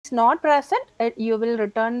it's not present, you will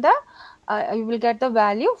return the you will get the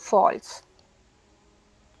value false.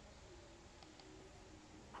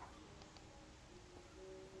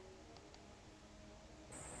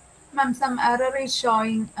 Ma'am, some error is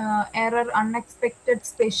showing error unexpected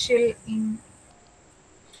special in.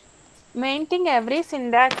 Main thing, every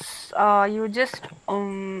syntax you just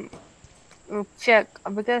check,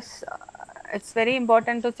 because it's very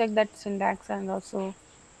important to check that syntax, and also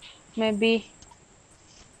maybe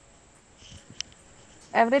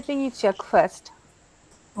everything you check first.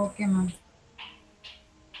 Okay, ma'am.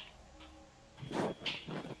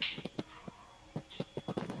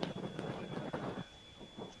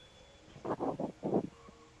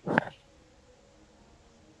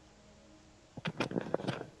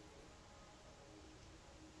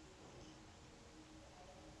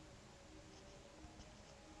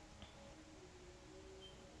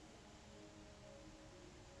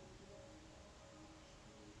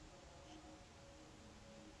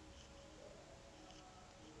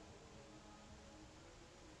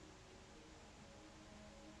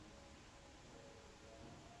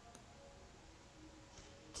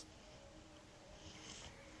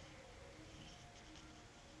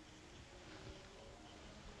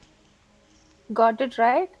 Got it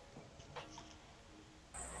right?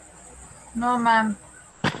 No, ma'am.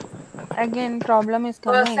 Again problem is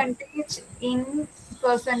coming. Percentage in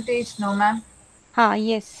percentage. No, ma'am.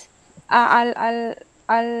 Yes. I'll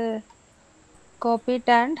copy it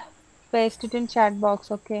and paste it in chat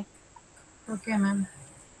box. Okay. Okay, ma'am.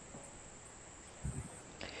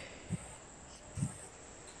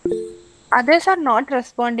 Others are not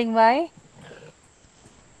responding. Why?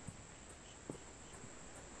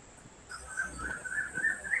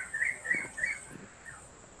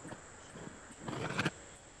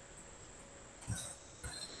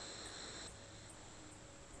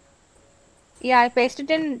 Yeah, I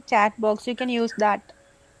pasted it in chat box. You can use that.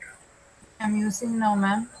 I'm using now,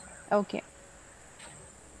 ma'am. Okay.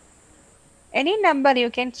 Any number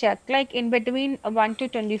you can check, like in between 1 to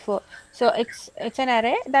 24. So it's an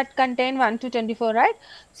array that contain 1 to 24, right?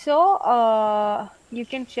 So you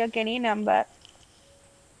can check any number.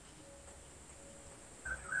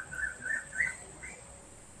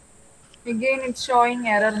 Again, it's showing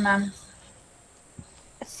error, ma'am.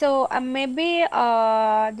 So maybe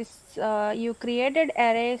this you created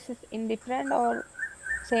arrays is indifferent, or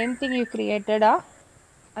same thing you created, I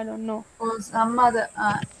don't know. Or some other.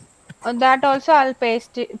 That also I'll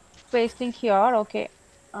pasting here. Okay.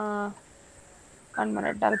 Uh, 1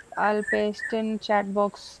 minute. I'll paste in chat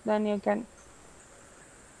box. Then you can.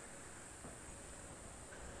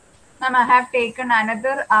 Ma'am, I have taken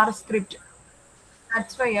another R script.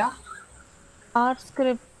 That's why, yeah. R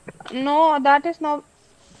script. No, that is not.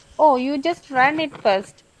 Oh, you just run it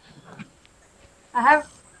first. I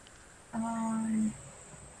have. Um,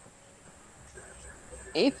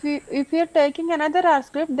 If you're taking another R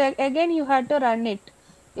script, then again you have to run it.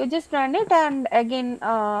 You just run it, and again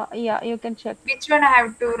yeah, you can check. which one I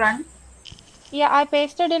have to run? Yeah, I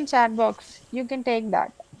pasted in chat box. You can take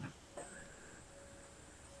that.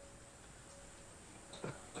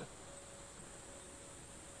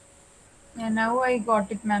 Yeah, now I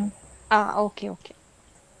got it, ma'am. Okay, okay.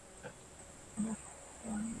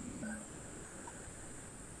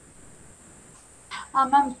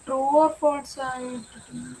 Ma'am, true or false?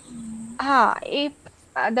 If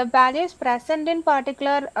the value is present in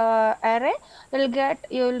particular array,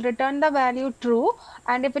 you'll return the value true,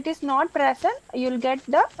 and if it is not present, you'll get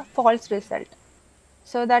the false result.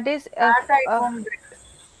 So that is That if I don't get.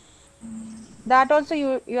 that also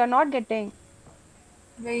you are not getting.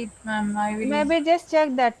 Wait, ma'am. I will. Maybe just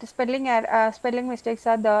check that spelling mistakes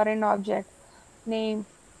are there in object name.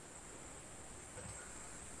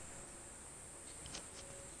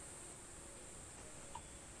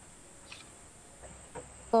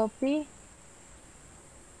 Copy,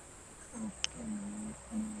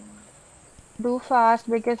 do fast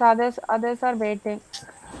because others are waiting.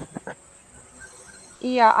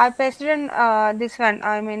 Yeah, I pasted in this one.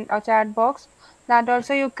 I mean a chat box. That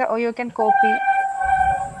also you can copy.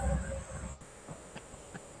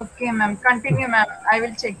 Okay, ma'am. Continue, ma'am. I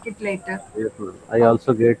will check it later. Yes, ma'am. I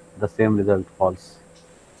also Okay. get the same result, false.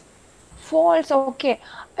 False. Okay.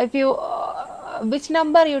 If you which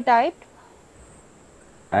number you typed?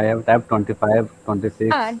 I have typed 25,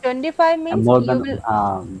 26, 25 and means you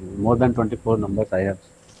will more than 24 numbers I have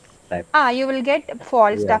typed. you will get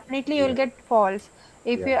false. Yes, Definitely you will yes, get false.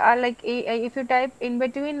 If yes. you are like if you type in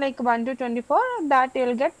between like 1 to 24, that you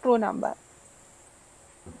will get true number.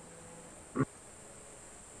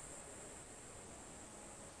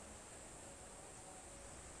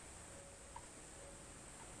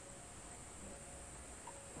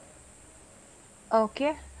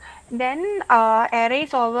 Okay. Then array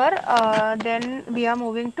is over. Then we are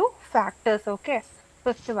moving to factors. Okay.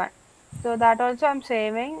 Fifth one. So that also I'm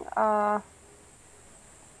saving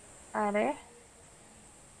array.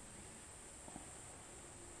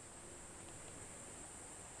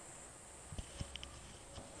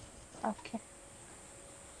 Okay.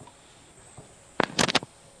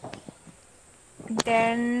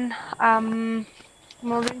 Then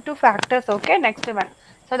moving to factors. Okay. Next one.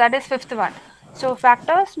 So that is fifth one. So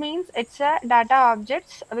factors means it's a data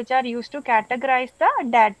objects which are used to categorize the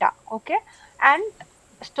data. Okay. And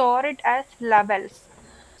store it as levels.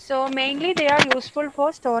 So mainly they are useful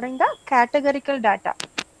for storing the categorical data,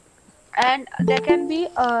 and they can be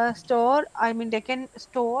stored, I mean they can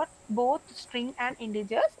store both string and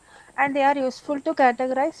integers, and they are useful to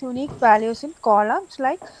categorize unique values in columns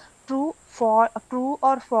like true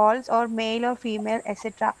or false or male or female,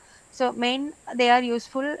 etc. So main they are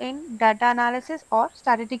useful in data analysis or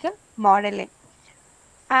statistical modeling.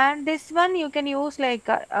 And this one you can use like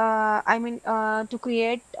to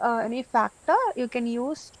create any factor you can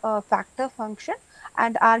use a factor function,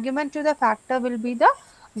 and argument to the factor will be the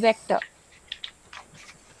vector,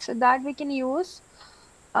 so that we can use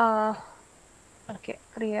uh okay,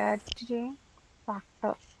 creating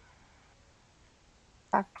factor.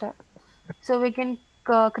 So we can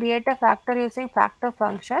create a factor using factor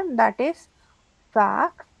function, that is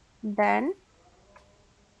fact, then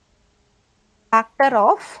factor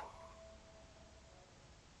of,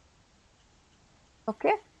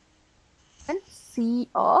 okay, and c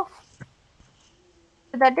of,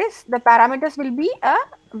 so that is the parameters will be a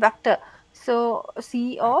vector. So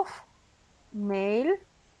c of male,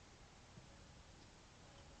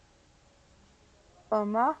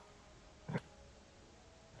 comma,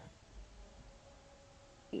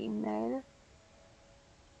 female,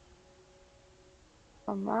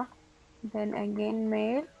 comma, then again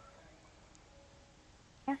male,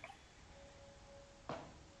 yeah,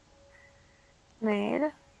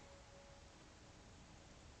 male,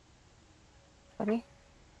 sorry,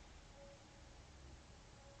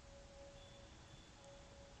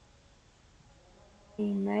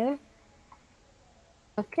 female.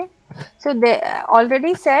 Okay, so they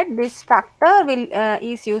already said this factor will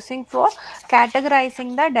is using for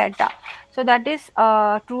categorizing the data. So that is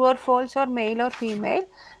true or false or male or female.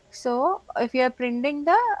 So if you are printing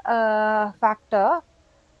the factor,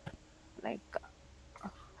 like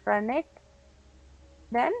run it,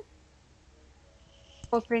 then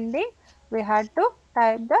for printing we had to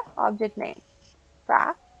type the object name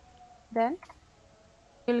fact, then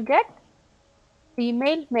you'll get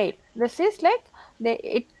female male. This is like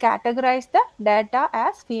it categorize the data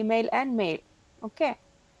as female and male. Okay.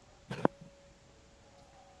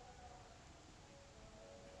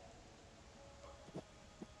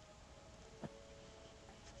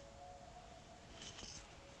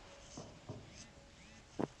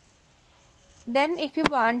 Then if you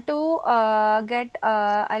want to get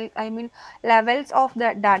I mean levels of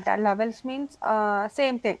the data, levels means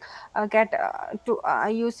same thing, get to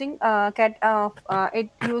using cat it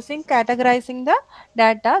using categorizing the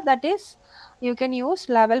data, that is you can use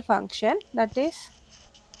level function, that is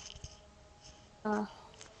uh,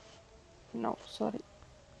 no sorry,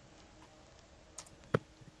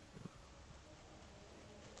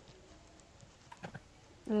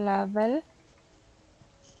 level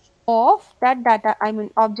of that data, I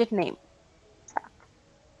mean object name.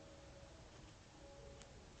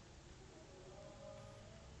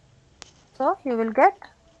 So you will get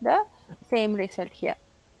the same result here.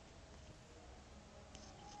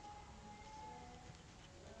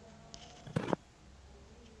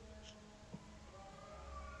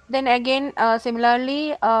 Then again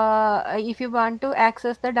similarly if you want to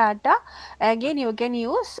access the data, again you can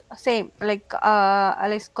use same like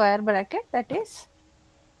square bracket, that is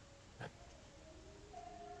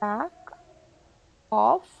tag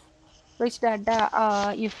of which data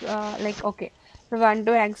if like okay, if you want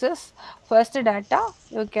to access first data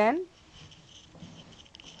you can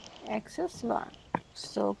access one,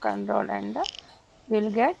 so control enter, will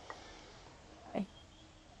get like,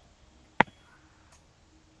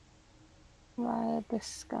 why it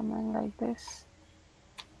is coming like this,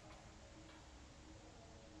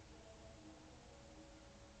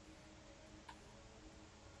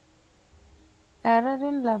 error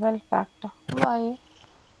in level factor, why,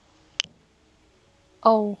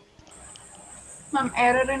 oh Ma'am,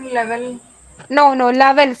 error in level. no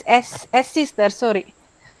levels, s is there, sorry,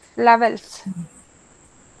 levels.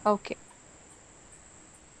 Okay.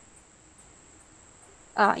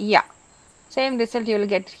 Yeah. Same result you will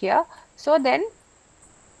get here. So then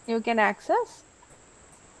you can access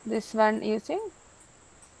this one using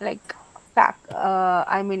like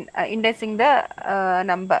I mean indexing the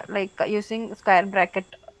number, like using square bracket.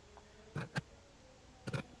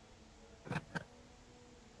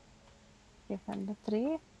 If under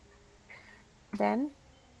 3, then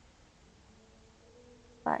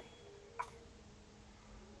 5.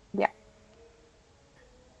 Yeah,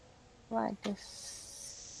 why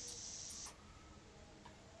this?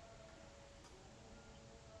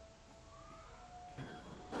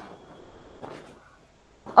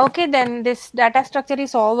 Okay, then this data structure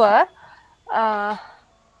is over. Uh,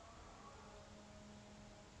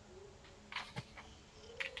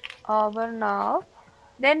 over now.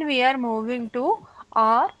 Then we are moving to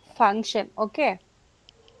our function. Okay,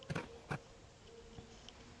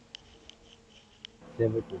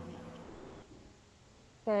 Save it.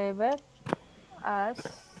 save it as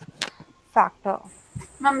factor.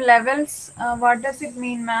 Ma'am, levels, what does it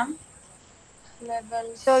mean, ma'am? So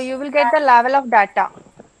Levels. you will get the level of data.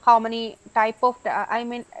 How many type of I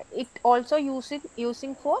mean it also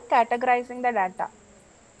using for categorizing the data.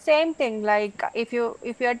 Same thing, like if you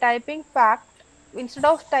are typing fact, instead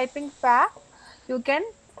of typing fact, you can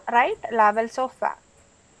write levels of fact.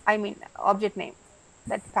 I mean object name,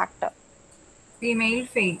 that factor. Female,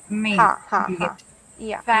 male, Ha ha we ha. get. Yeah,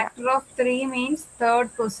 yeah. Factor of 3 means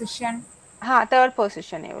third position. Ha, third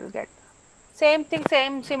position you will get. Same thing,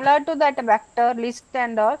 same similar to that vector list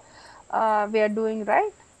and all we are doing,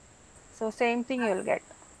 right? So same thing you will get.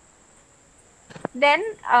 Then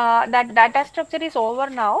that data structure is over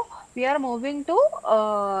now. We are moving to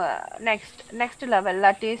next level,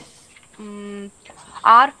 that is um,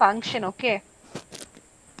 our function. Okay,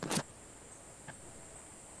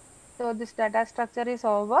 so this data structure is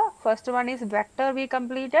over. First one is vector we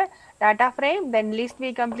completed, data frame, then list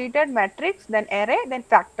we completed, matrix, then array, then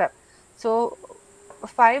factor. So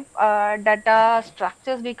 5 data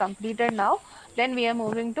structures we completed now. Then we are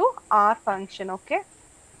moving to our function. Okay.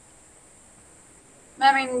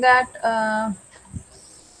 Ma'am, in that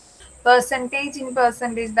percentage in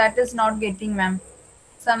percentage, that is not getting, ma'am.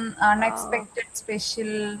 Some uh, unexpected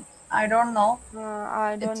special, I don't know.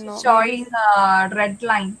 I don't It's know, maybe showing red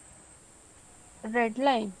line. red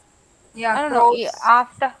line. Yeah, I don't know. cross.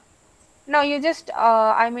 After no, you just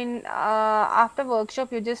I mean after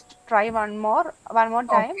workshop you just try one more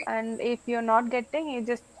time, Okay. and if you're not getting, you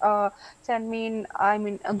just send me in, I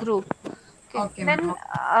mean a group. Okay. Okay, ma'am. Then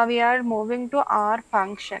Okay, we are moving to our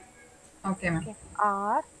function. okay, ma'am. Okay,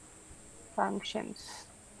 our functions.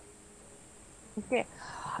 Okay,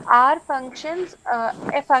 R functions,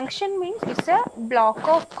 a function means it's a block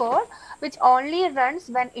of code which only runs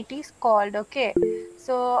when it is called. Okay,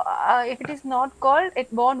 so if it is not called,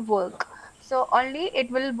 it won't work. So only it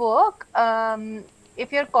will work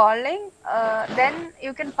if you're calling. Then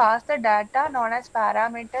you can pass the data known as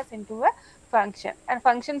parameters into a function. And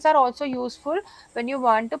functions are also useful when you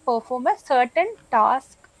want to perform a certain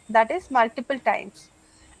task, that is multiple times.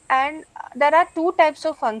 And there are two types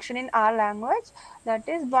of function in our language, that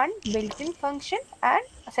is one built-in function and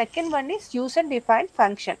second one is user defined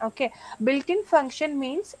function. Okay, built-in function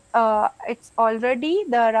means it's already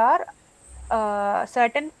there are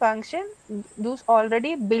certain function, those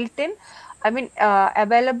already built in, I mean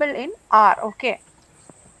available in R. Okay,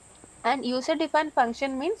 and user defined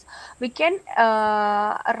function means we can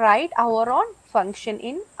write our own function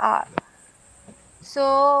in R.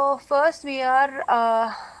 So first we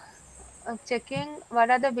are checking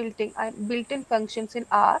what are the built-in functions in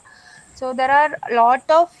R. So there are a lot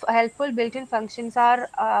of helpful built-in functions are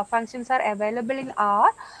available in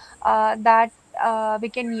R that we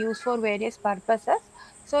can use for various purposes.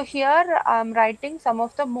 So here I'm writing some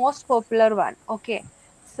of the most popular one. Okay,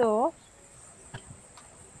 so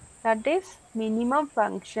that is minimum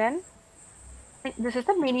function. This is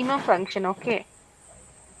the minimum function. Okay,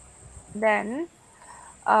 then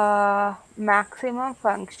maximum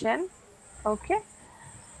function. Okay,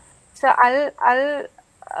 so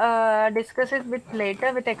I'll discuss it with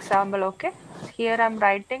later with example. Okay, here I'm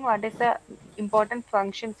writing what is the important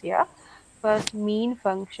functions here. First mean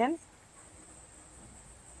function,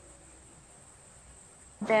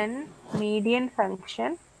 then median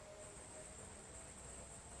function.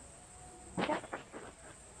 Okay,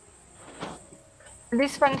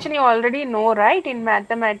 this function you already know, right, in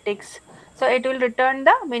mathematics. So it will return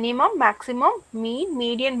the minimum, maximum, mean,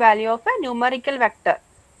 median value of a numerical vector.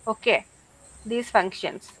 Okay, these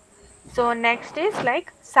functions. So next is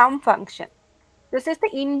like sum function. This is the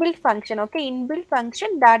inbuilt function. Okay, inbuilt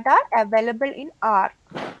function that are available in R.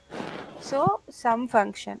 So sum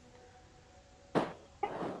function.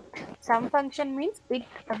 Sum function means it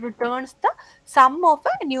returns the sum of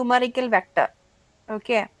a numerical vector.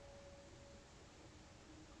 Okay.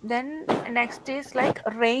 Then next is like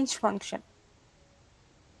range function.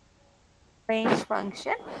 Range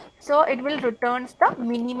function. So it will returns the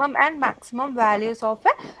minimum and maximum values of a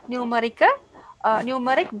numeric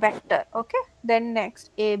vector. Okay. Then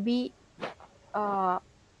next AB.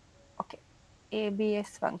 Okay,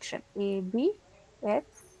 ABS function.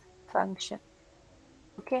 ABS function.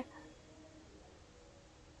 Okay.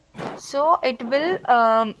 So it will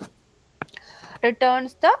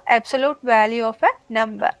returns the absolute value of a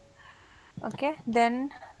number. Okay. Then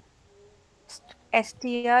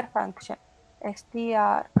str function.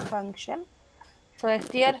 str function. So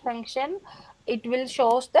str function, it will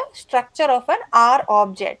shows the structure of an R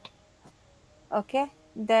object. Okay.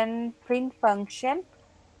 Then print function.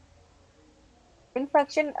 Print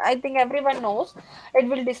function, I think everyone knows. It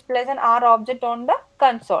will display an R object on the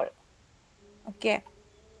console. Okay.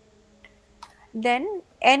 Then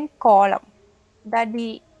n column, that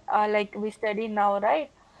we study now,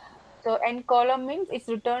 right? So n column means it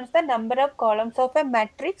returns the number of columns of a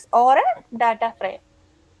matrix or a data frame.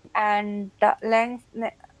 And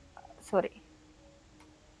sorry,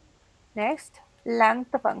 next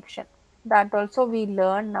length function, that also we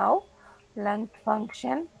learn now. Length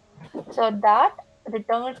function, so that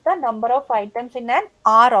returns the number of items in an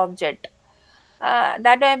R object.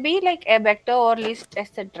 That may be like a vector or list,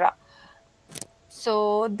 etc.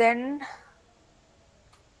 So then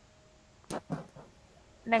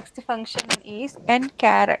next function is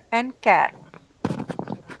nchar. Nchar.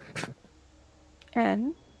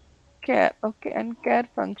 Okay, nchar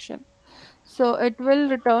function. So it will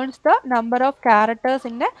returns the number of characters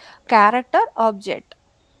in a character object.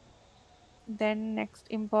 Then next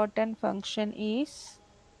important function is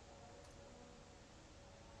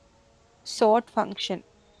sort function.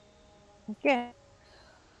 Okay.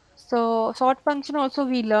 So sort function also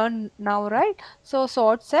we learn now, right? So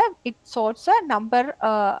it sorts a number.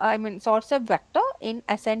 Sorts a vector in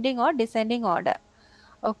ascending or descending order.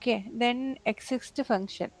 Okay. Then exist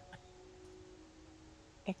function.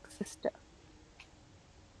 Exist.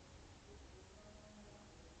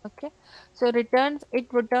 Okay. So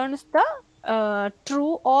it returns the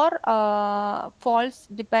true or false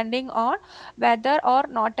depending on whether or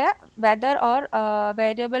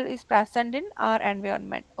variable is present in our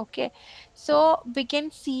environment. Okay. So we can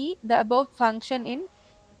see the above function in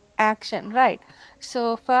action, right?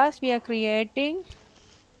 So first we are creating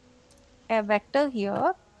a vector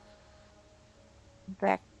here.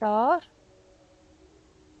 Vector.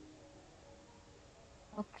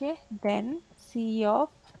 Okay. Then C of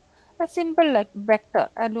a simple like vector,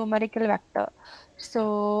 a numerical vector.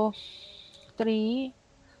 So 3,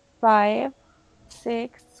 5,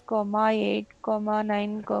 6, comma 8, comma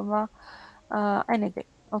 9, comma anything.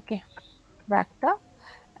 Okay, vector,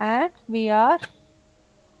 and we are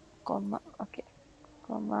comma, okay,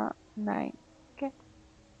 comma 9. Okay,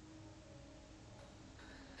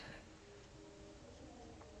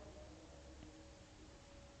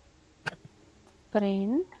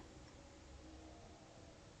 print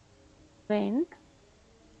print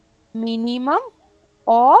minimum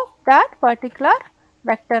of that particular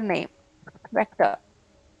vector name. Vector.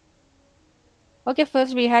 Okay,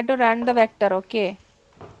 first we had to run the vector. Okay,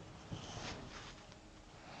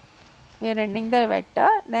 we are running the vector,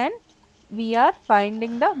 then we are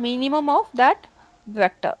finding the minimum of that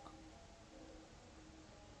vector.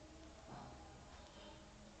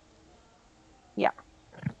 Yeah,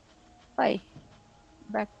 why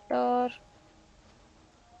vector,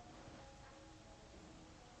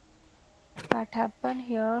 what happened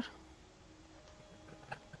here?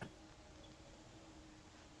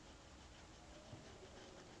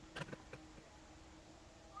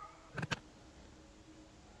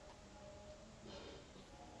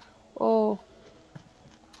 Oh,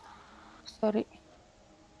 sorry.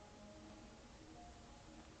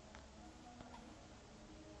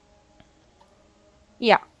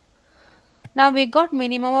 Yeah, now we got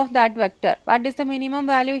minimum of that vector. What is the minimum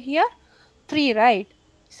value here? 3, right?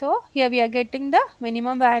 So here we are getting the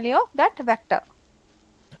minimum value of that vector.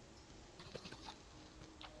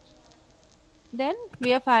 Then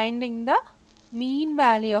we are finding the mean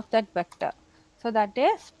value of that vector. So that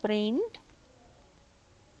is print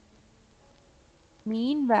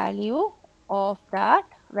mean value of that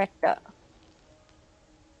vector.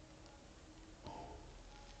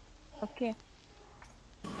 Okay.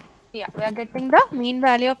 Yeah, we are getting the mean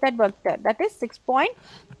value of that vector. That is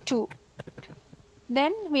 6.2.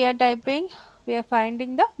 Then we are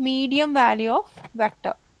finding the median value of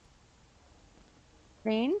vector.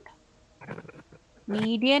 Print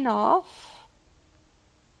median of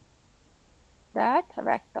that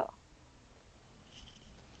vector.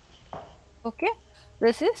 Okay.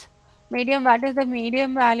 This is medium. What is the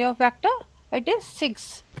medium value of vector? It is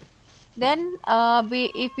 6. Then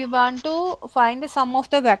if we want to find the sum of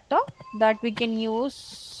the vector, that we can use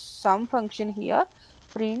sum function here.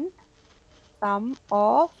 Print sum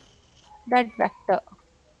of that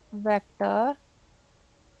vector.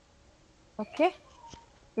 Okay,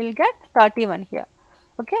 we'll get 31 here.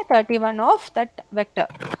 Okay, 31 of that vector.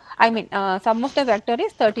 I mean, sum of the vector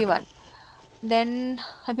is 31. Then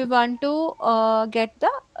if we want to get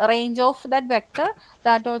the range of that vector,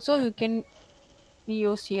 that also you can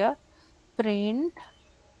use here. Print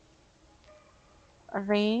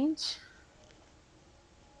range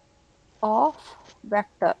of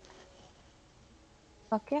vector.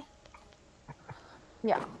 Okay,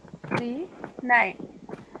 yeah, 3 9.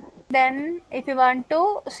 Then if you want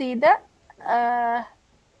to see the uh,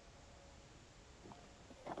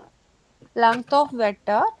 length of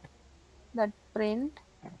vector, that print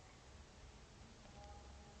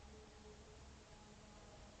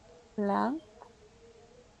length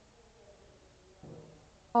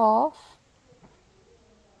of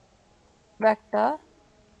vector,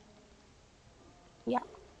 yeah,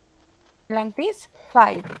 length is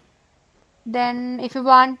 5. Then if you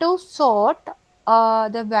want to sort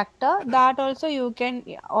the vector, that also you can,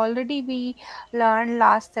 already we learned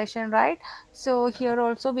last session, right? So here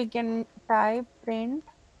also we can type print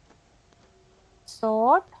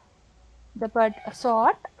sort the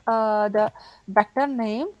vector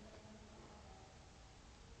name.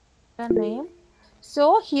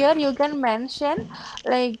 So here you can mention,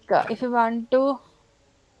 like if you want to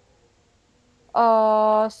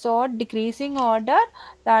sort decreasing order,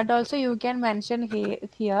 that also you can mention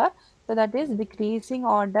here. So that is decreasing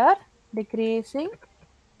order, decreasing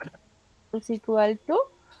is equal to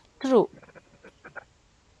true.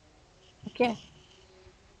 Okay,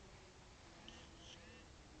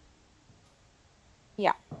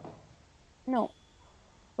 yeah, no,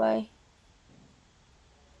 by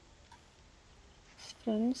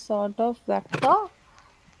string sort of vector,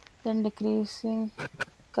 then decreasing,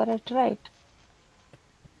 correct, right?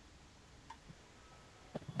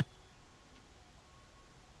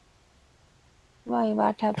 Why,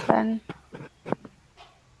 what happened?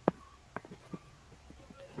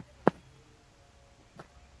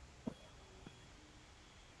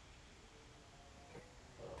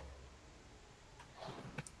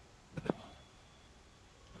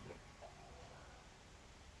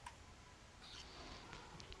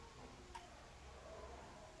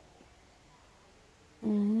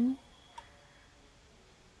 Mhm.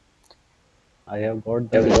 I have got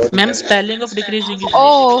the Ma'am, spelling of decreasing is right.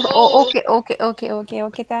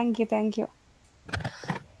 Okay. Thank you.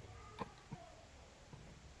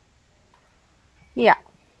 Yeah,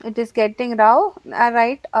 it is getting raw.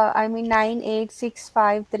 Right. I mean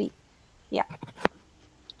 98653. Yeah.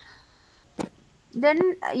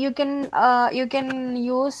 Then you can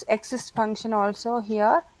use exist function also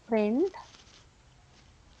here. Print.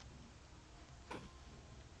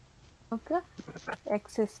 Okay.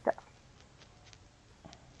 Exist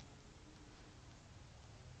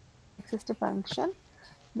function.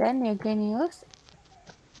 Then you can use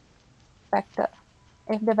vector.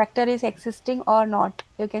 If the vector is existing or not,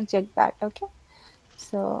 you can check that. Okay.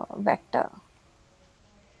 So vector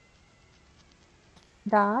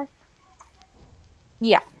dot,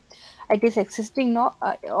 yeah, it is existing, no,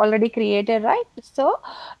 already created, right? So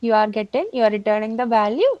you are returning the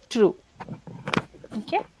value true.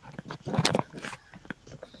 Okay.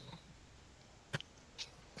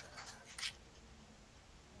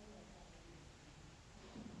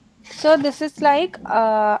 So this is we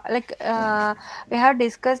have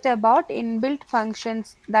discussed about inbuilt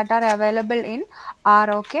functions that are available in R.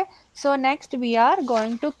 Okay. So next we are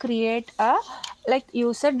going to create a like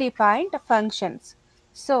user defined functions.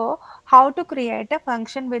 So how to create a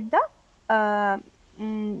function with the uh,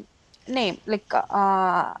 mm, name, like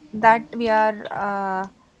that we are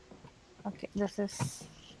okay. This is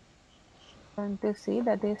going to see,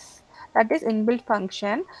 that is inbuilt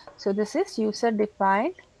function. So this is user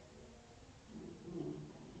defined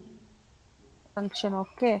function.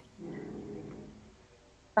 Okay,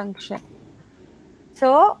 function.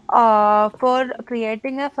 So for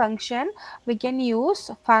creating a function, we can use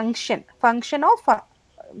function of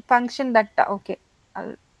function that okay.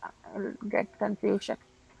 I'll get confusion.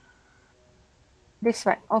 This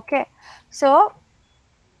one. Okay. So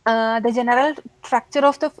the general structure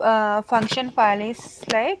of the function file is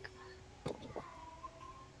like,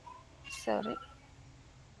 sorry,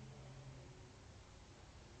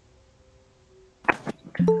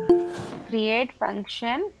 create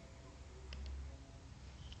function.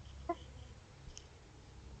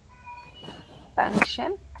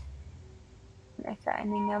 function,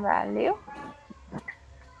 assigning a value,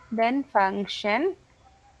 then function,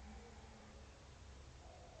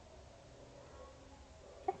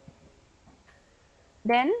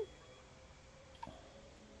 then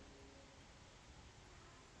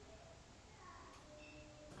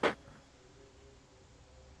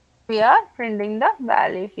we are printing the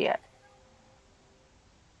value here.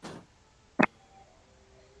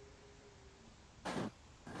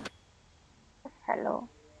 Hello.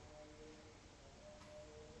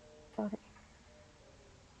 Sorry.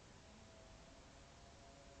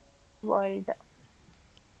 World.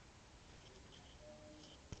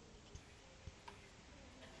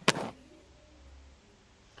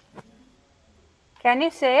 Can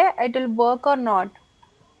you say it will work or not?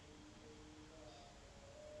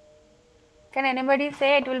 Can anybody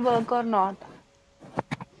say it will work or not?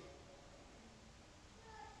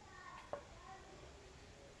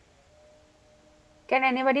 Can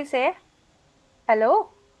anybody say hello?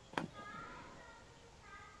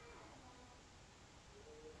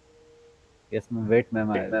 Yes, ma'am. Wait,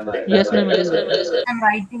 ma'am. Just Yes, writing. ma'am, it is working. I'm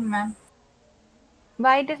writing, ma'am.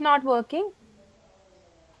 Why it is not working?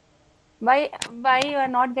 Why you are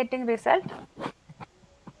not getting result?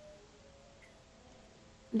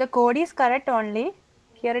 The code is correct only.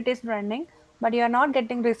 Here it is running, but you are not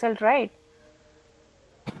getting result, right?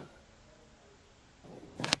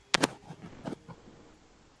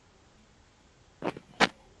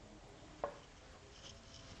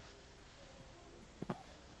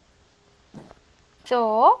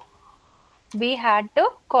 So we had to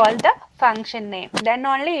call the function name. Then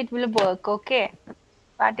only it will work. Okay.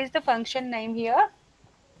 What is the function name here?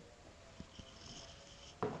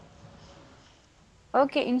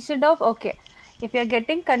 Okay. Instead of okay. If you are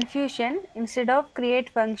getting confusion, instead of create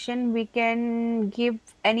function, we can give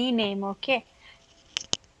any name. Okay.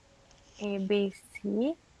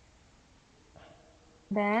 ABC.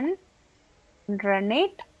 Then run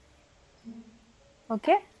it.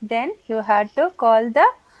 Okay. Then you had to call the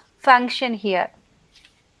function here.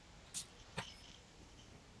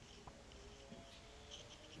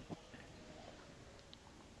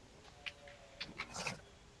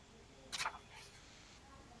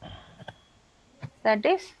 That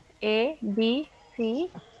is A, B,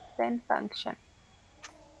 C, then function.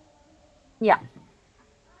 Yeah.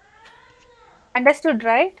 Understood,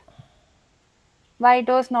 right? Why it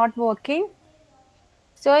was not working?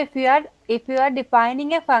 So if you are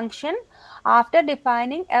defining a function, after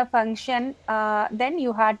defining a function, then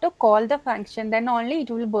you had to call the function. Then only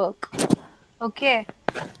it will work. Okay.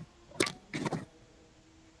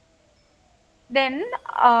 Then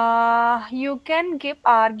you can give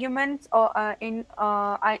arguments or in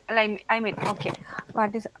I mean okay.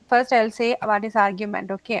 What is first? I'll say what is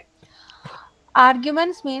argument. Okay.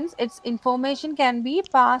 Arguments means its information can be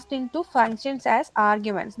passed into functions as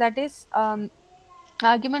arguments. That is,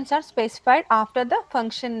 arguments are specified after the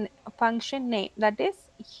function name. That is,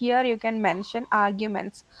 here you can mention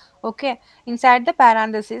arguments. Okay, inside the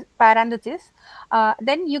parenthesis,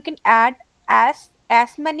 then you can add as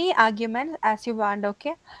many arguments as you want.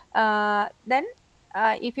 Okay, then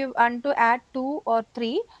if you want to add two or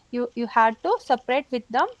three, you have to separate with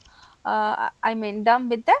them. I mean them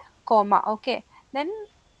with the comma. Okay, then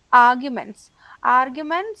arguments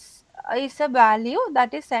is a value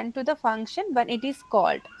that is sent to the function when it is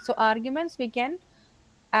called. So arguments we can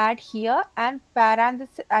add here, and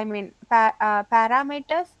parenthesis I mean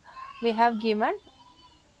parameters we have given,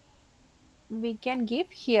 we can give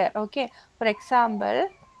here. Okay, for example,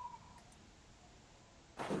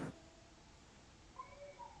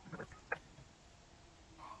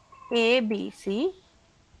 ABC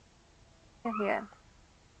here,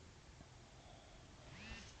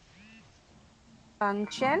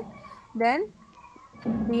 function, then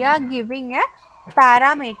we are giving a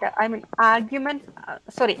parameter, I mean argument,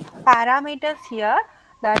 sorry, parameters here,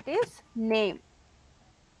 that is name.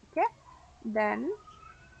 Okay, then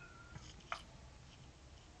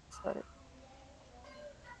sorry,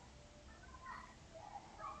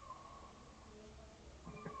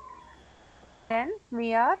 then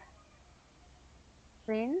we are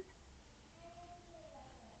print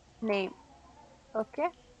name. Okay,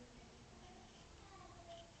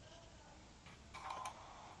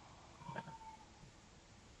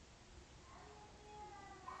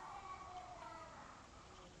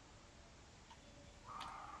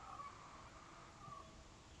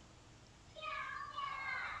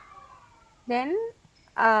 then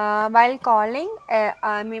while calling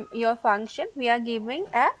I mean your function, we are giving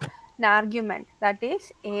an argument, that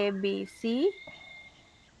is ABC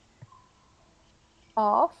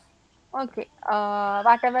of Okay,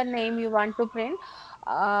 whatever name you want to print,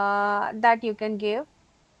 that you can give.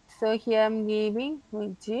 So here I'm giving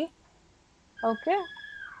G. Okay,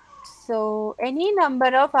 so any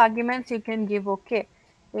number of arguments you can give. Okay,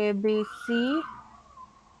 A, B, C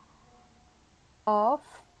of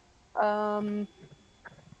um.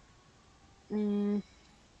 mm,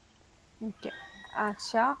 okay,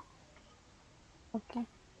 Asha. Okay,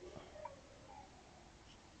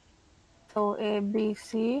 so A, B,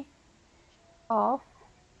 C of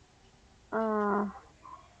uh,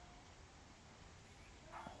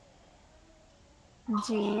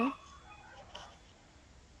 G.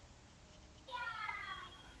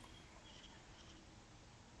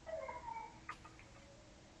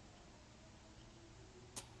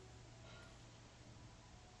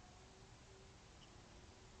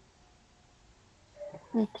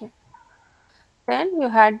 Okay, then you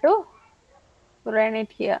had to run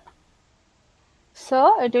it here.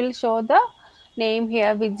 So it will show the name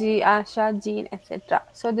here, Vijay, Asha, Jean, etc.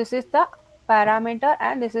 So this is the parameter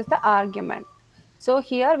and this is the argument. So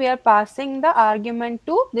here we are passing the argument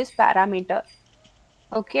to this parameter.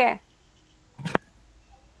 Okay.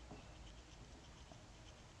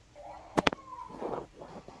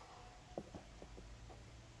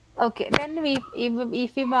 Okay. Then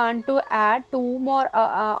if we want to add two more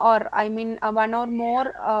or I mean one or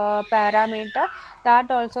more parameter,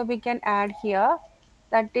 that also we can add here.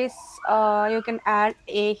 That is you can add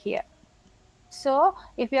a here. So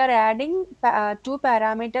if you are adding two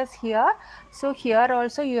parameters here, so here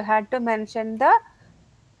also you had to mention the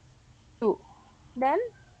two. Then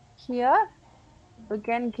here you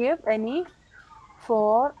can give any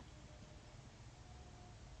 4,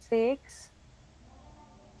 6,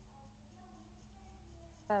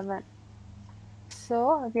 7.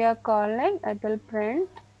 So we are calling it will print.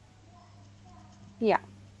 Yeah.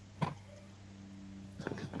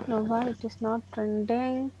 No, why it is not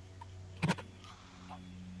printing?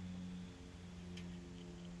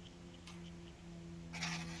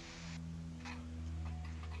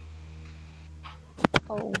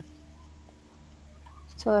 Oh,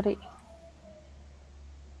 sorry.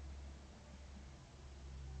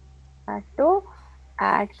 Had to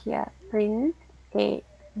add here print a.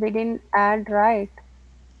 We didn't add right.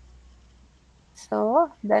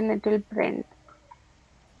 So then it will print.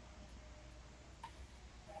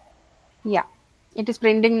 Yeah, it is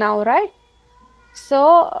printing now, right?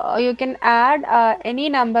 So you can add any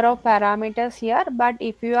number of parameters here, but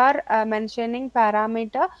if you are mentioning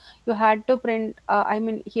parameter, you had to print. I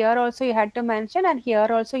mean, here also you had to mention, and here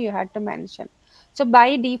also you had to mention. So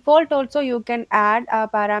by default also you can add a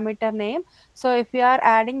parameter name. So if you are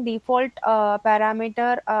adding default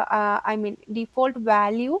parameter, I mean default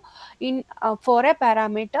value in for a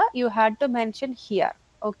parameter, you had to mention here.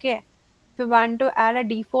 Okay. If you want to add a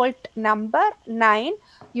default number 9,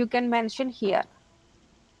 you can mention here.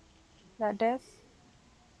 That is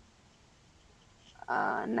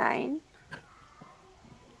 9.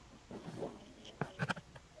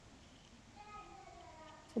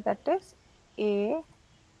 So that is a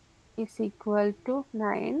is equal to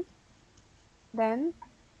 9. Then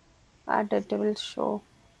what it will show.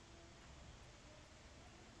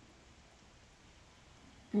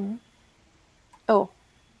 Mm. Oh,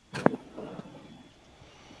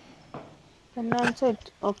 then also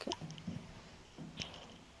it okay.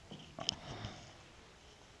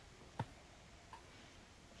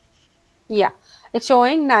 Yeah, it's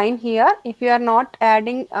showing 9 here. If you are not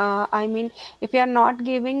adding, I mean, if you are not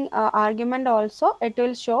giving argument also, it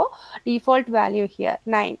will show default value here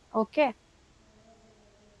 9. Okay.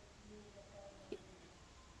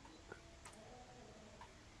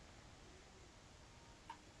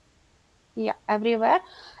 Yeah, everywhere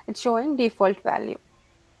it's showing default value.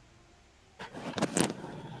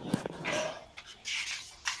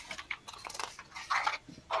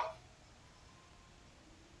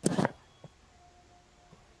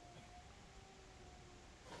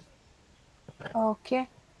 Okay.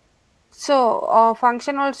 So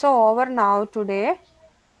function also over now today.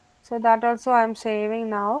 So that also I'm saving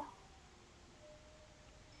now.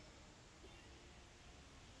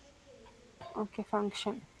 Okay,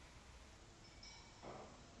 function.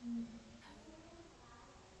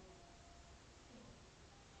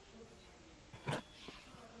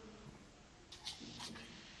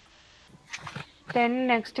 Then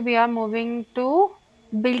next we are moving to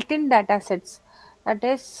built-in datasets. That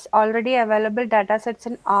is already available datasets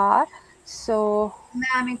in R. So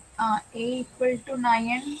Ma'am, A equal to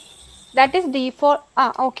 9. that is default.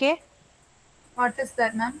 Okay. What is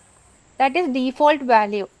that, ma'am? That is default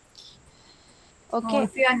value. Oh, Okay.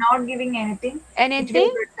 if you are not giving anything, it will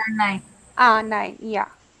Anything? return 9. 9. Yeah.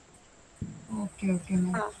 Okay, okay,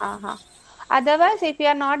 ma'am. Uh-huh. Otherwise, if you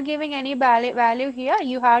are not giving any value here,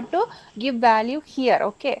 you have to give value here,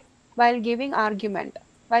 okay? While giving argument.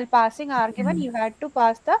 While passing Okay, argument, ma'am. you had to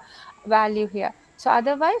pass the value here. So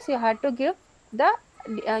otherwise, you had to give the,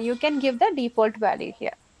 you can give the default value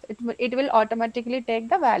here. It will automatically take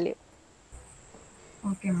the value.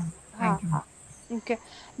 Okay, ma'am. Thank you, ma'am. Uh-huh. Okay.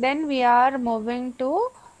 Then we are moving to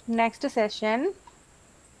next session.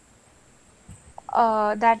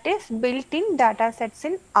 That is built-in data sets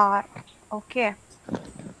in R. Okay.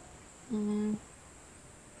 Mm,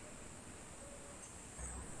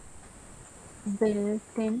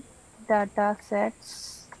 built-in data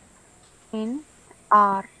sets in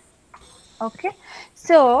R. Okay,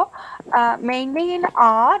 so mainly in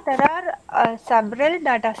R there are several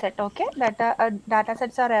data set. Okay, data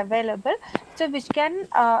sets are available, so which can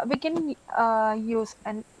we can use,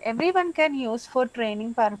 and everyone can use for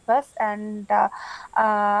training purpose, and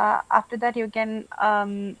after that you can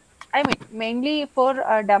I mean mainly for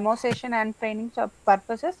demonstration and training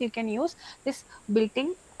purposes you can use this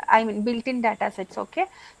built-in, I mean built-in data sets. Okay,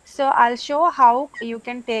 so I'll show how you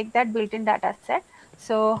can take that built-in data set.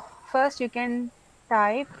 So first you can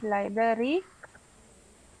type library,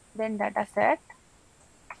 then dataset.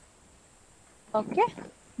 Okay.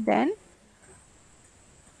 Then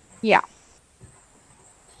yeah.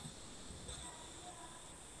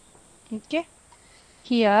 Okay.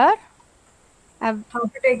 Here I've How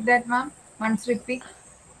to take that, ma'am? Once repeat.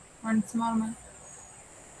 Once more, ma'am.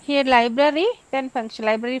 here library, then function,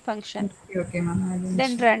 library function, Okay, okay, ma'am. I will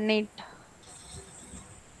then install. run it.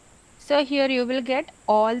 So here you will get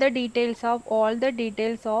all the details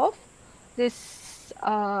of this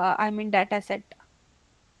I mean dataset,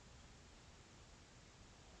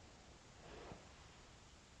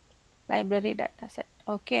 library dataset.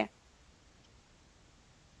 Okay.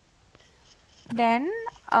 Then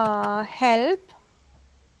help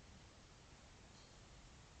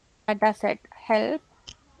dataset, help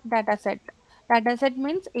dataset. Dataset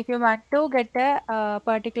means if you want to get a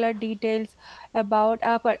particular details about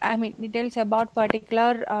I mean details about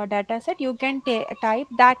particular dataset, you can type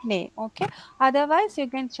that name. Okay, otherwise you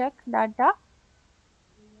can check data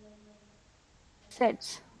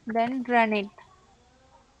sets, then run it.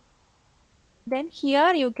 Then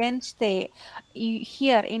here you can say,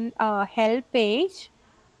 here in help page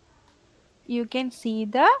you can see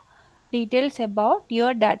the details about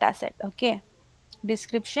your dataset. Okay,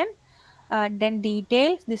 description, then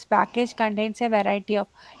details. This package contains a variety of,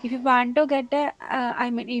 if you want to get a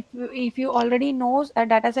I mean if you already knows a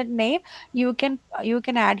dataset name, you can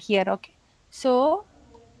add here. Okay, so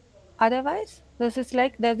otherwise this is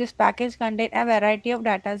like this package contain a variety of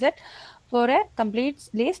dataset. For a complete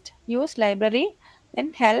list, use library,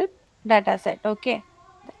 then help dataset. Okay,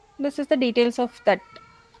 this is the details of that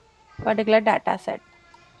particular dataset.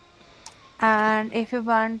 And if you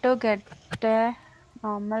want to get a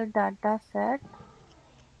normal dataset,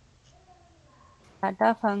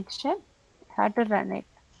 data function, how to run it.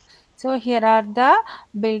 So here are the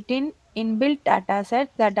built-in inbuilt data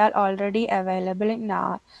sets that are already available in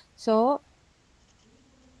R. So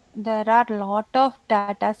there are lot of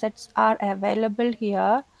data sets are available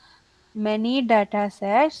here. Many data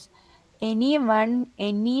sets. Any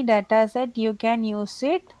data set you can use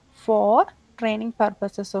it for training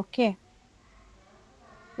purposes. Okay.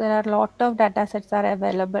 There are lot of data sets are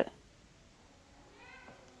available.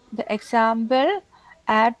 The example,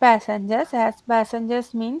 add passengers. As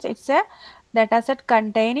passengers means it's a dataset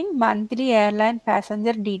containing monthly airline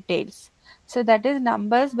passenger details. So that is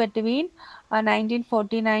numbers between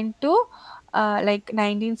 1949 to like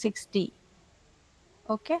 1960.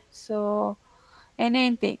 Okay, so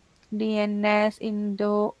anything, DNS,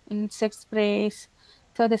 Indo, Insect sprays.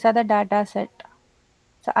 So these are the data set.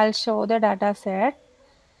 So I'll show the data set.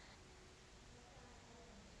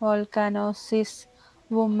 Volcanosis,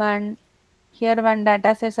 woman. Here one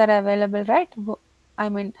data sets are available, right? I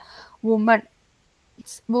mean, woman.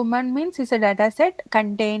 Woman means it's a data set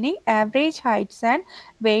containing average heights and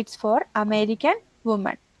weights for American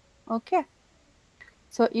women. Okay.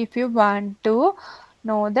 So if you want to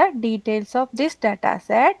know the details of this data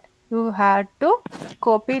set, you have to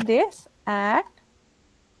copy this and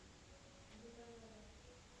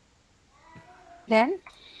then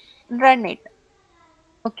run it.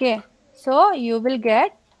 Okay. So you will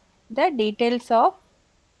get the details of,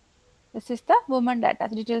 this is the woman data,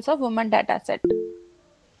 details of woman data set.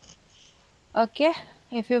 Okay,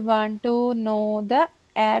 if you want to know the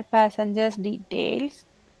air passengers details,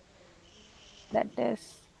 that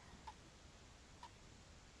is,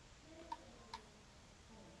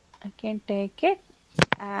 I can take it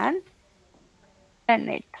and run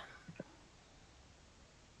it.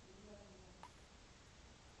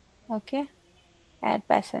 Okay, air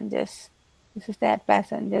passengers. This is the air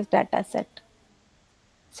passengers data set.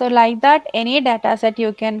 So like that, any data set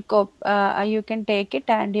you can take it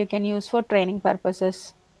and you can use for training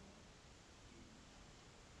purposes.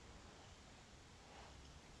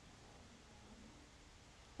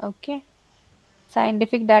 Okay,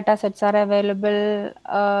 scientific data sets are available.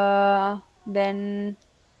 Then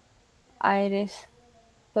iris.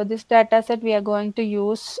 So this data set we are going to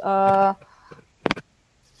use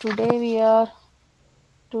today.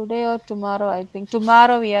 Today or tomorrow. I think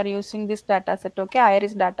tomorrow we are using this data set. Okay,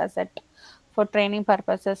 iris data set for training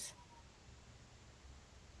purposes.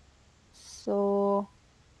 So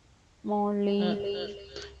Uh, only.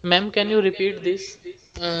 Ma'am, can you repeat this?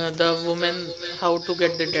 The woman, how to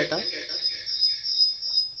get the data?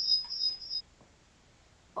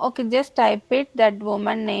 Okay, just type it that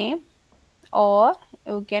woman name, or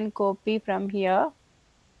you can copy from here.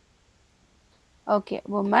 Okay,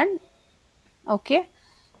 woman. Okay,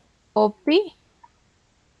 copy,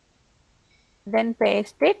 then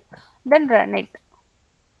paste it, then run it.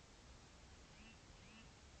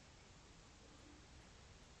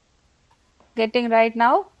 Getting right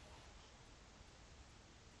now?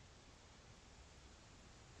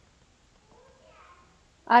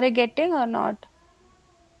 Are you getting or not?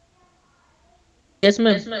 Yes,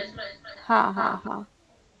 ma'am. Ha ha ha.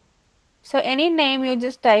 So any name you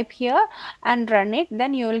just type here and run it,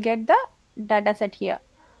 then you will get the data set here.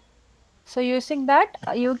 So using that,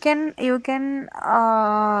 you can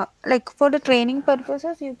like for the training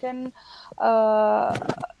purposes you can uh,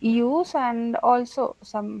 use, and also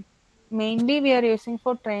some mainly we are using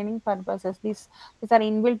for training purposes. These are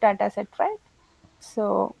inbuilt data set, right?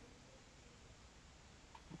 So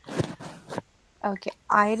okay,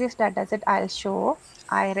 iris data set I'll show.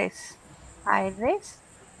 Iris,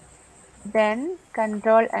 then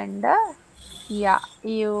control enter. Yeah,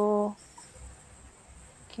 okay,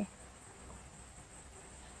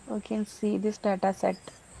 you can see this data set.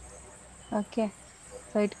 Okay,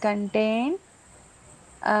 so it contain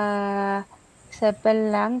uh,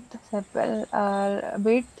 sepal length, sepal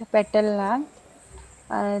width, petal length,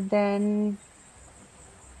 then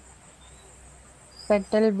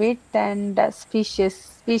petal width and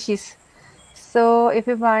species. So if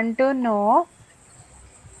you want to know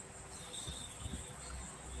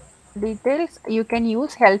details, you can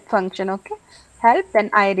use help function. Okay, help then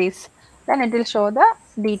iris, then it will show the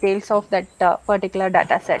details of that particular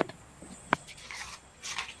data set.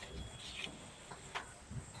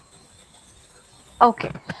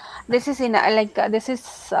 Okay, this is in this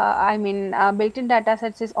is I mean built-in data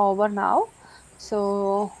sets is over now,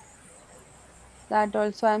 so that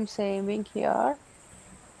also I'm saving here.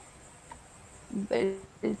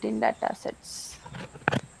 Built-in data sets,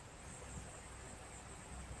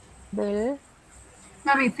 build.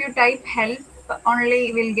 Now, if you type help,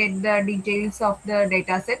 only will get the details of the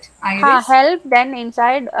dataset iris. Help, then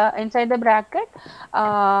inside the bracket,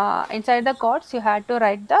 inside the quotes you had to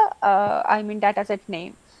write the I mean dataset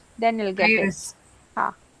name, then you'll get it. Iris.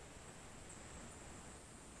 Ha.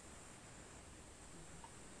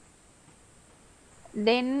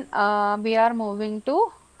 Then we are moving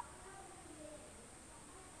to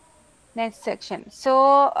next section. So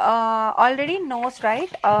already knows, right?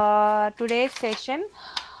 Today's session,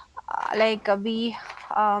 we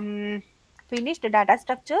um, finished the data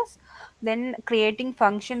structures, then creating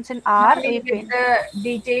functions in Now R. we'll We get fin the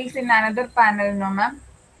details in another panel, no ma'am?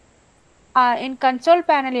 in console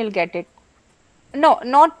panel you'll get it. No,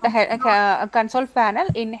 not the Not, console panel,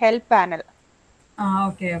 in help panel.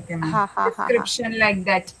 okay, okay, ma'am. Ha ha ha ha. Description like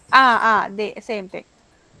that. The same thing.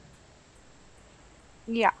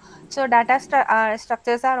 Yeah. So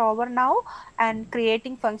structures are over now, and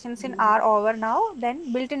creating functions in R over now.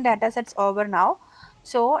 Then built-in data sets over now.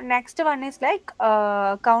 So next one is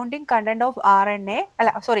counting content of RNA,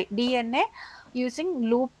 sorry, DNA using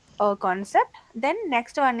loop concept. Then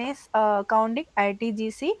next one is counting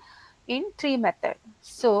ITGC in tree method.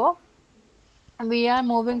 So we are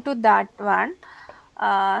moving to that one.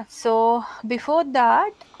 So before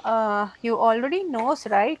that, you already knows,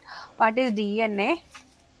 right, what is DNA?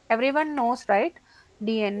 Everyone knows, right?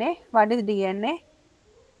 DNA. What is DNA?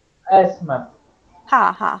 Yes, ma'am.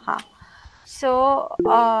 Ha ha ha. So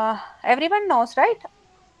everyone knows, right?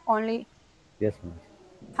 Only Yes, ma'am.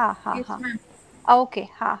 ha ha Yes, ha. ma'am. Okay,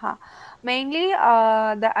 haha. Mainly,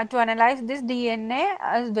 to analyze this DNA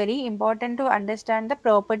is very important to understand the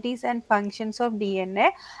properties and functions of DNA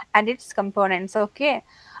and its components. Okay,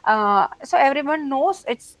 so everyone knows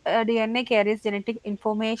its DNA carries genetic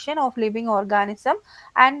information of living organism,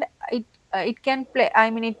 and it it can play,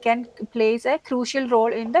 it can plays a crucial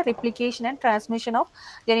role in the replication and transmission of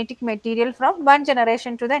genetic material from one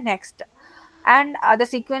generation to the next. And the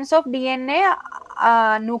sequence of DNA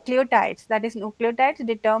nucleotides, that is nucleotides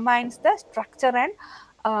determines the structure and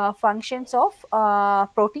functions of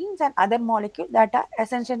proteins and other molecules that are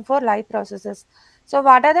essential for life processes. So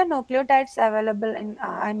what are the nucleotides available in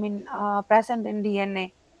present in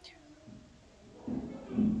DNA?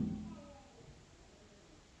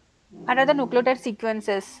 What are the nucleotide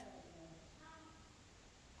sequences?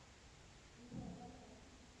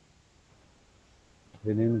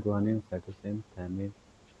 Adenine, guanine, cytosine, thymine.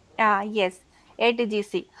 Yes,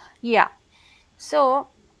 ATGC. Yeah. So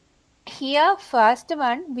here first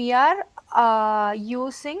one we are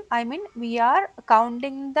using, we are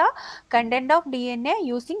counting the content of DNA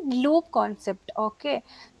using loop concept. Okay.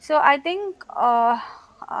 So I think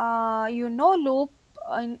loop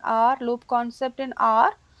in R, loop concept in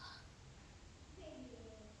R,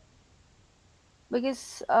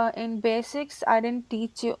 because in basics I didn't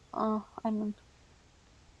teach you.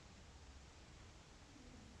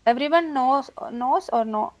 Everyone knows or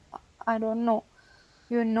no? I don't know.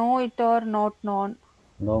 You know it or not known?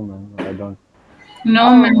 No, ma'am, I don't.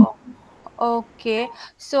 No, ma'am. Oh, okay.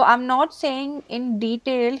 So I'm not saying in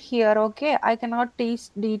detail here, okay? I cannot teach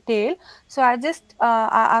detail. So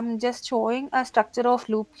I'm just showing a structure of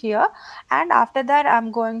loop here, and after that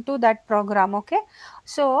I'm going to that program, okay?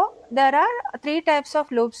 So there are three types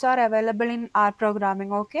of loops are available in our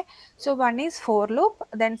programming, okay? So one is for loop,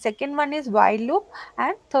 then second one is while loop,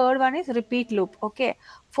 and third one is repeat loop, okay?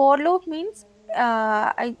 For loop means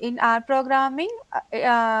in our programming,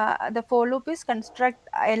 the for loop is construct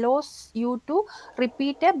allows you to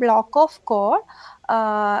repeat a block of code,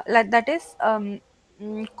 like that is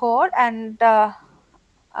code and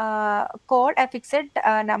code a fixed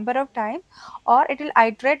number of times, or it will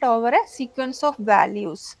iterate over a sequence of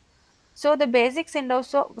values. So the basic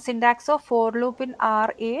syntax of for loop in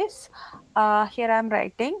R is, here I am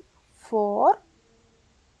writing for,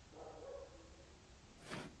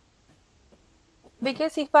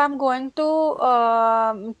 because if I'm going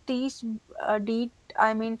to teach in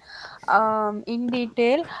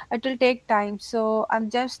detail, it will take time. So I'm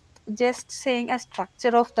just saying a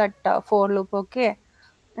structure of that for loop. Okay,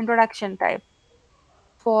 introduction type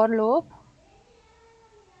for loop,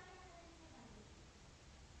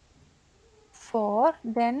 for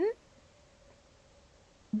then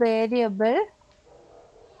variable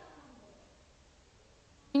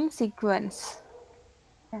in sequence.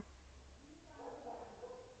 Yeah,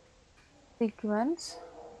 sequence.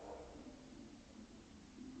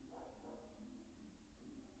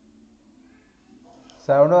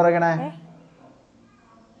 Sound കുറയ്ക്കണേ. Okay.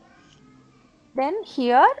 Then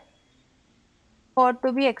here code to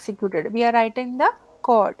be executed. We are writing the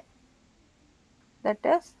code, that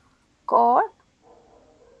is code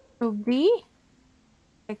to be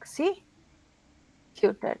executed.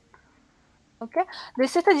 Okay,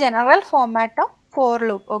 this is the general format of for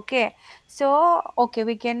loop. Okay, so okay,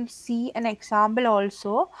 we can see an example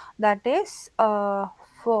also, that is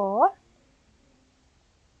for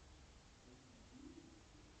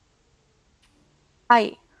I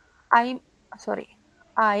I sorry,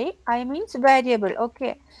 I means variable.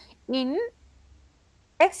 Okay, in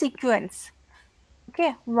a sequence.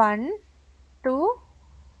 Okay, 1 2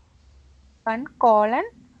 1 colon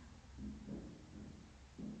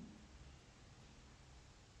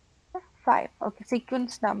 5. Okay,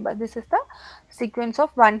 sequence number, this is the sequence of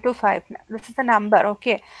 1 to 5. This is the number.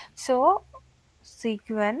 Okay, so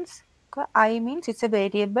sequence, I means it's a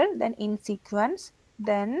variable, then in sequence,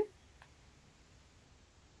 then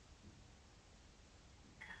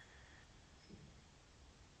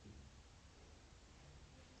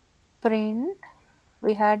print,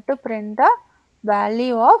 we had to print the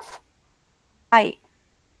value of I.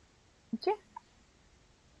 Okay,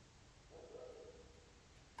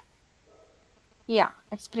 yeah,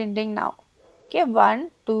 it's printing now. Okay, 1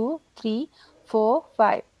 2 3 4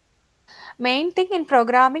 5. Main thing in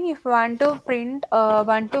programming, if we want to print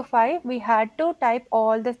 1 to 5, we had to type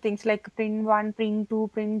all the things like print 1, print 2,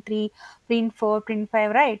 print 3, print 4, print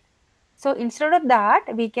 5, right? So instead of that,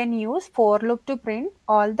 we can use for loop to print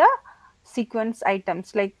all the sequence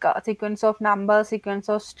items, like sequence of number, sequence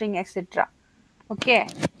of string, etc. Okay.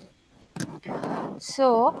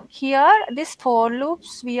 So here this for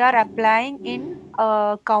loops we are applying in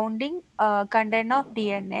counting content of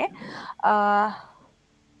DNA. Uh,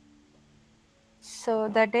 so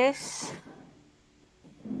that is,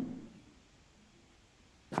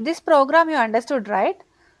 this program you understood, right?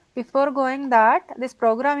 Before going that, this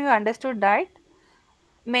program you understood, right?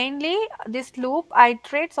 Mainly this loop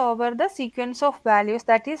iterates over the sequence of values,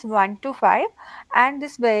 that is 1 to 5, and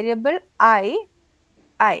this variable I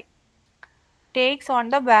takes on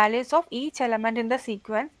the values of each element in the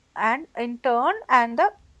sequence and in turn and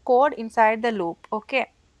the code inside the loop.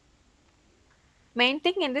 Okay. Main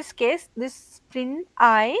thing in this case, this print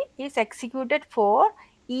I is executed for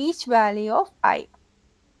each value of I.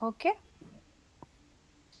 Okay.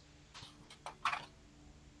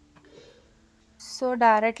 So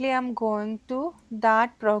directly I'm going to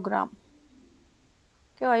that program.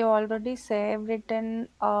 Okay, I already saved it in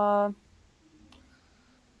okay,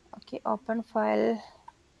 open file.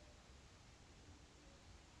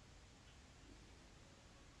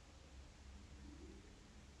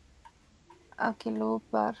 Okay,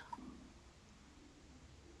 looper.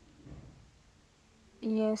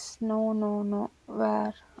 Yes, no.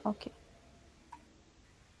 Where? Okay.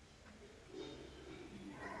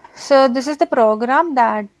 So this is the program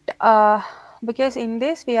that because in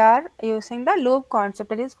this we are using the loop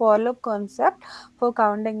concept, it is for loop concept for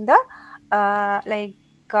counting the like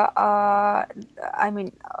I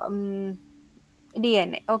mean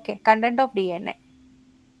DNA. Okay, content of DNA.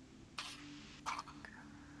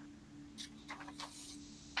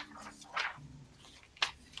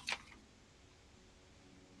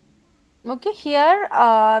 Okay, here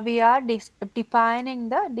we are defining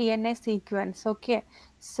the DNA sequence. Okay,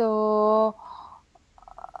 so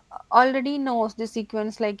already knows the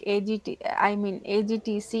sequence like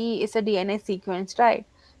AGTC is a DNA sequence, right?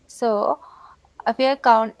 So we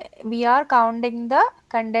are counting the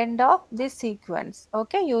content of this sequence,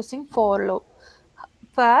 okay, using for loop.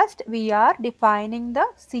 First we are defining the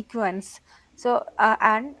sequence, so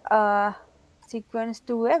and sequence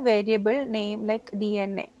to a variable name like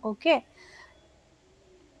DNA. Okay,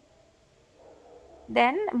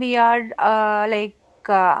 then we are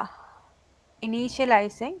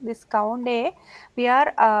initializing this count a. We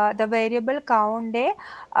are the variable count a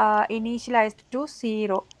initialized to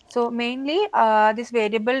 0. So mainly this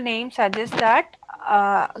variable name suggests that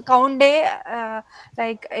count a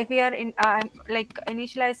like if we are in like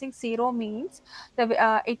initializing 0 means the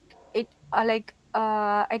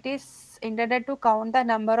it is intended to count the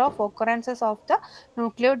number of occurrences of the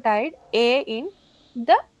nucleotide A in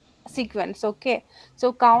the sequence. Okay,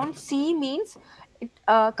 so count C means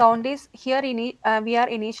count is here we are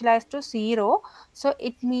initialized to 0, so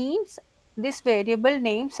it means this variable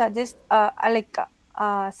name suggests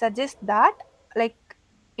that like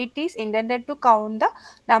it is intended to count the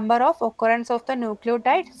number of occurrence of the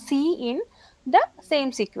nucleotide C in the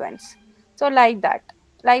same sequence. So like that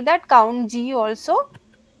count G also,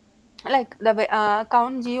 like the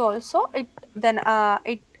count G also, it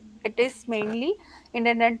is mainly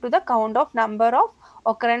intended to the count of number of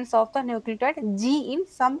occurrence of the nucleotide G in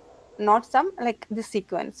some, not some, like this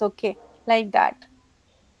sequence. Okay, like that.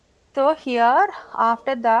 So here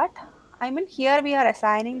after that, I mean here we are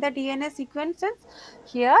assigning the DNA sequences,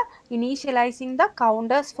 here initializing the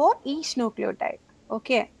counters for each nucleotide.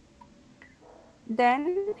 Okay,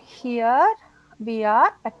 then here we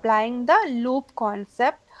are applying the loop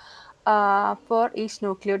concept for each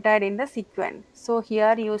nucleotide in the sequence. So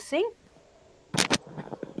here using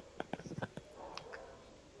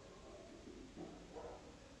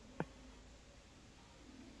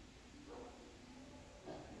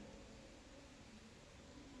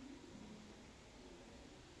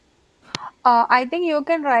I think you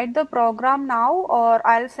can write the program now, or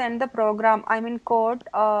I'll send the program, I mean code,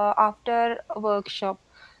 after workshop.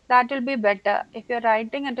 That will be better. If you're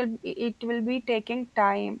writing, it will be taking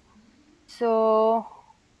time. So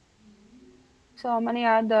how many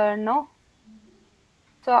are there? No.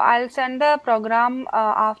 So I'll send the program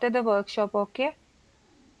after the workshop. Okay.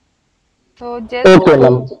 So just Okay,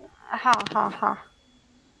 ma'am. ha.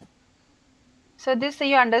 So this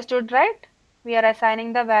you understood, right? We are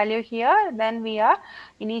assigning the value here, then we are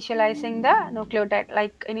initializing the nucleotide,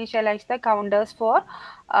 like initialize the counters for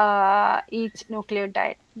each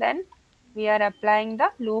nucleotide. Then we are applying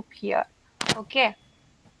the loop here. Okay.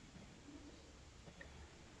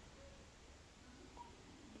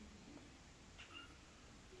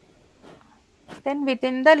 Then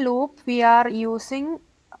within the loop, we are using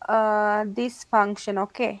this function,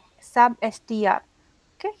 okay, sub str.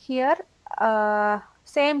 Okay, here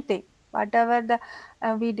same thing. Whatever the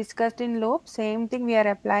we discussed in loop, same thing we are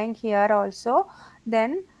applying here also.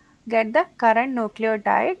 Then get the current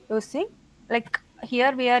nucleotide using, like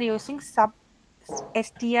here we are using sub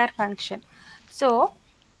str function. So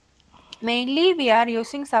mainly we are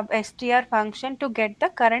using sub str function to get the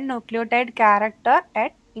current nucleotide character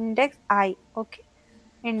at index I. Okay,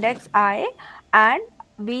 index I, and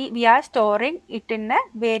we are storing it in a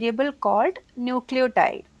variable called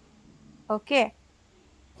nucleotide. Okay.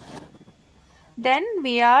 Then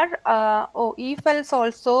we are if else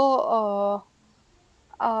also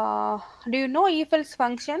do you know if else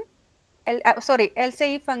function? Sorry, else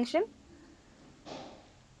if function.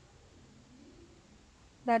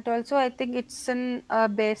 That also I think it's in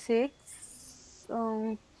basics.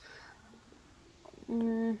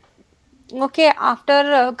 Mm, okay,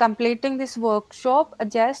 after completing this workshop,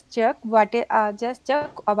 just check what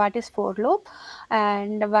is for loop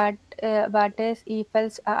and what is if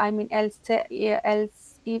else. I mean else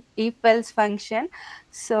if else function.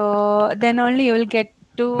 So then only you will get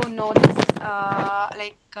to know this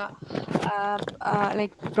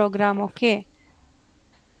like program. Okay.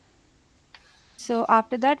 So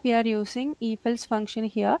after that, we are using if else function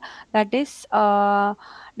here. That is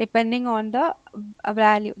depending on the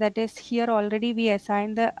value. That is here already we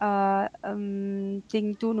assign the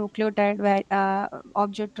thing to nucleotide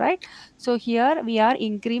object, right? So here we are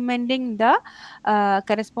incrementing the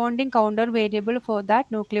corresponding counter variable for that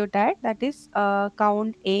nucleotide. That is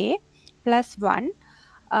count A plus one,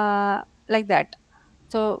 like that.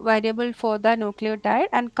 So variable for the nucleotide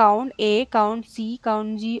and count A, count C,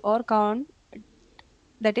 count G, or count,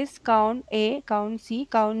 that is count A, count C,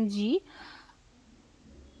 count G,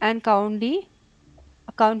 and count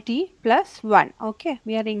T plus 1. Okay,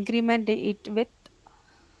 we are incrementing it with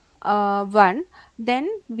 1. Then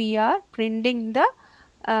we are printing the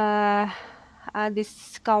uh,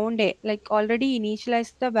 this count A, like already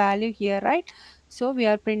initialized the value here, right? So we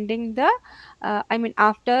are printing the I mean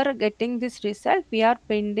after getting this result we are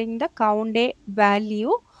printing the count A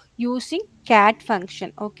value using cat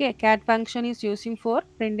function. Okay, cat function is using for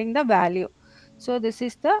printing the value. So this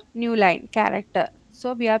is the new line character.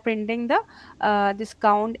 So we are printing the this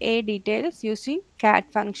count A details using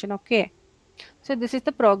cat function. Okay, so this is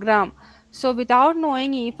the program. So without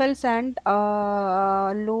knowing if else and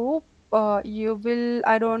loop, you will,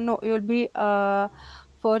 I don't know, you will be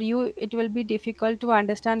for you it will be difficult to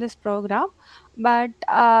understand this program. But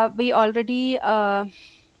we already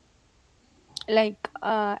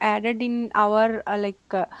added in our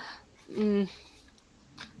mm,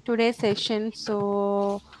 today's session.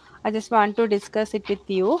 So I just want to discuss it with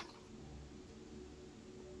you.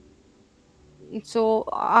 So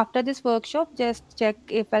after this workshop just check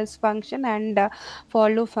if else function and for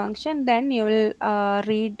loop function, then you will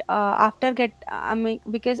read after get I mean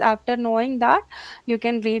because after knowing that you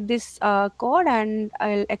can read this code and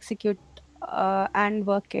I'll execute and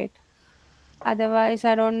work it. Otherwise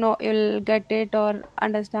I don't know you'll get it or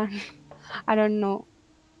understand. I don't know.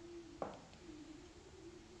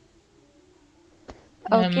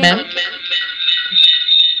 Okay. Ma'am,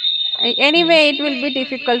 Anyway it will be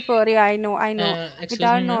difficult for you. I know excuse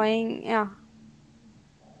without me, ma'am. knowing. Yeah.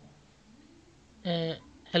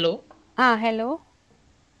 Hello. Hello.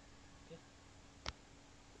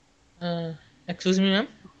 Uh, excuse me, ma'am.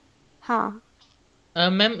 Huh.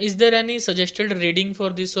 Ma'am, is there any suggested reading for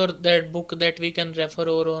this or that book that we can refer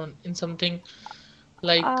or on in something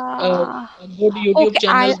like Uh, a good YouTube okay,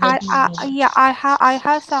 channel that is yeah, I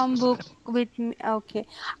have some book with me. Okay,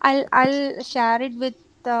 I'll share it with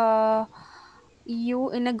uh, you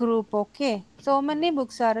in a group. Okay, so many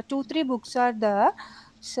books are two three books are there.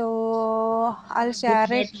 So I'll any book share it.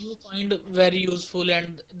 that you find very useful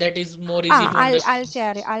and that is more easy to I'll understand.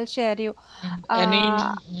 share it. I'll share you. And any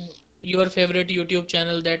Uh, your favorite YouTube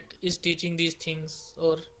channel that is teaching these things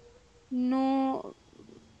or no.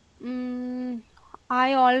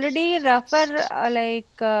 I already refer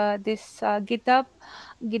this GitHub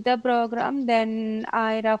program. Then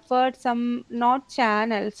I referred some not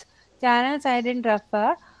channels. Channels I didn't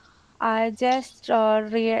refer. I just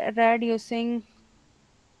read using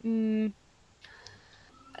um,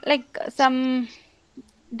 like some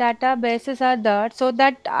databases are there. So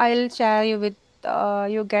that I'll share you with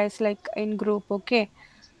you guys like in group. Okay.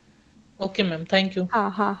 okay, ma'am. Thank you. Ha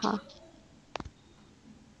ha ha.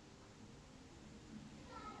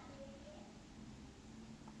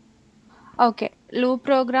 Okay, loop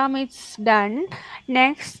program is done.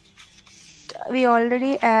 Next, we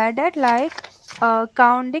already added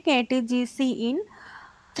counting ATGC in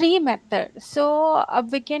three methods. So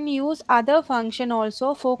we can use other function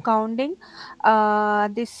also for counting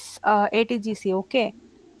this ATGC. Okay.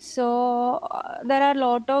 So there are a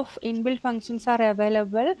lot of inbuilt functions are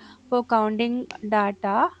available for counting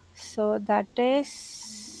data. So that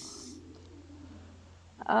is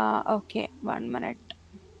okay. 1 minute.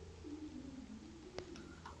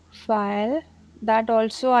 File, that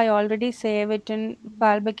also I already save it in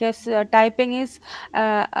file because typing is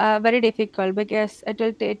very difficult because it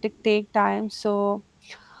will take time. So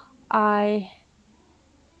I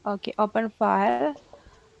okay, open file.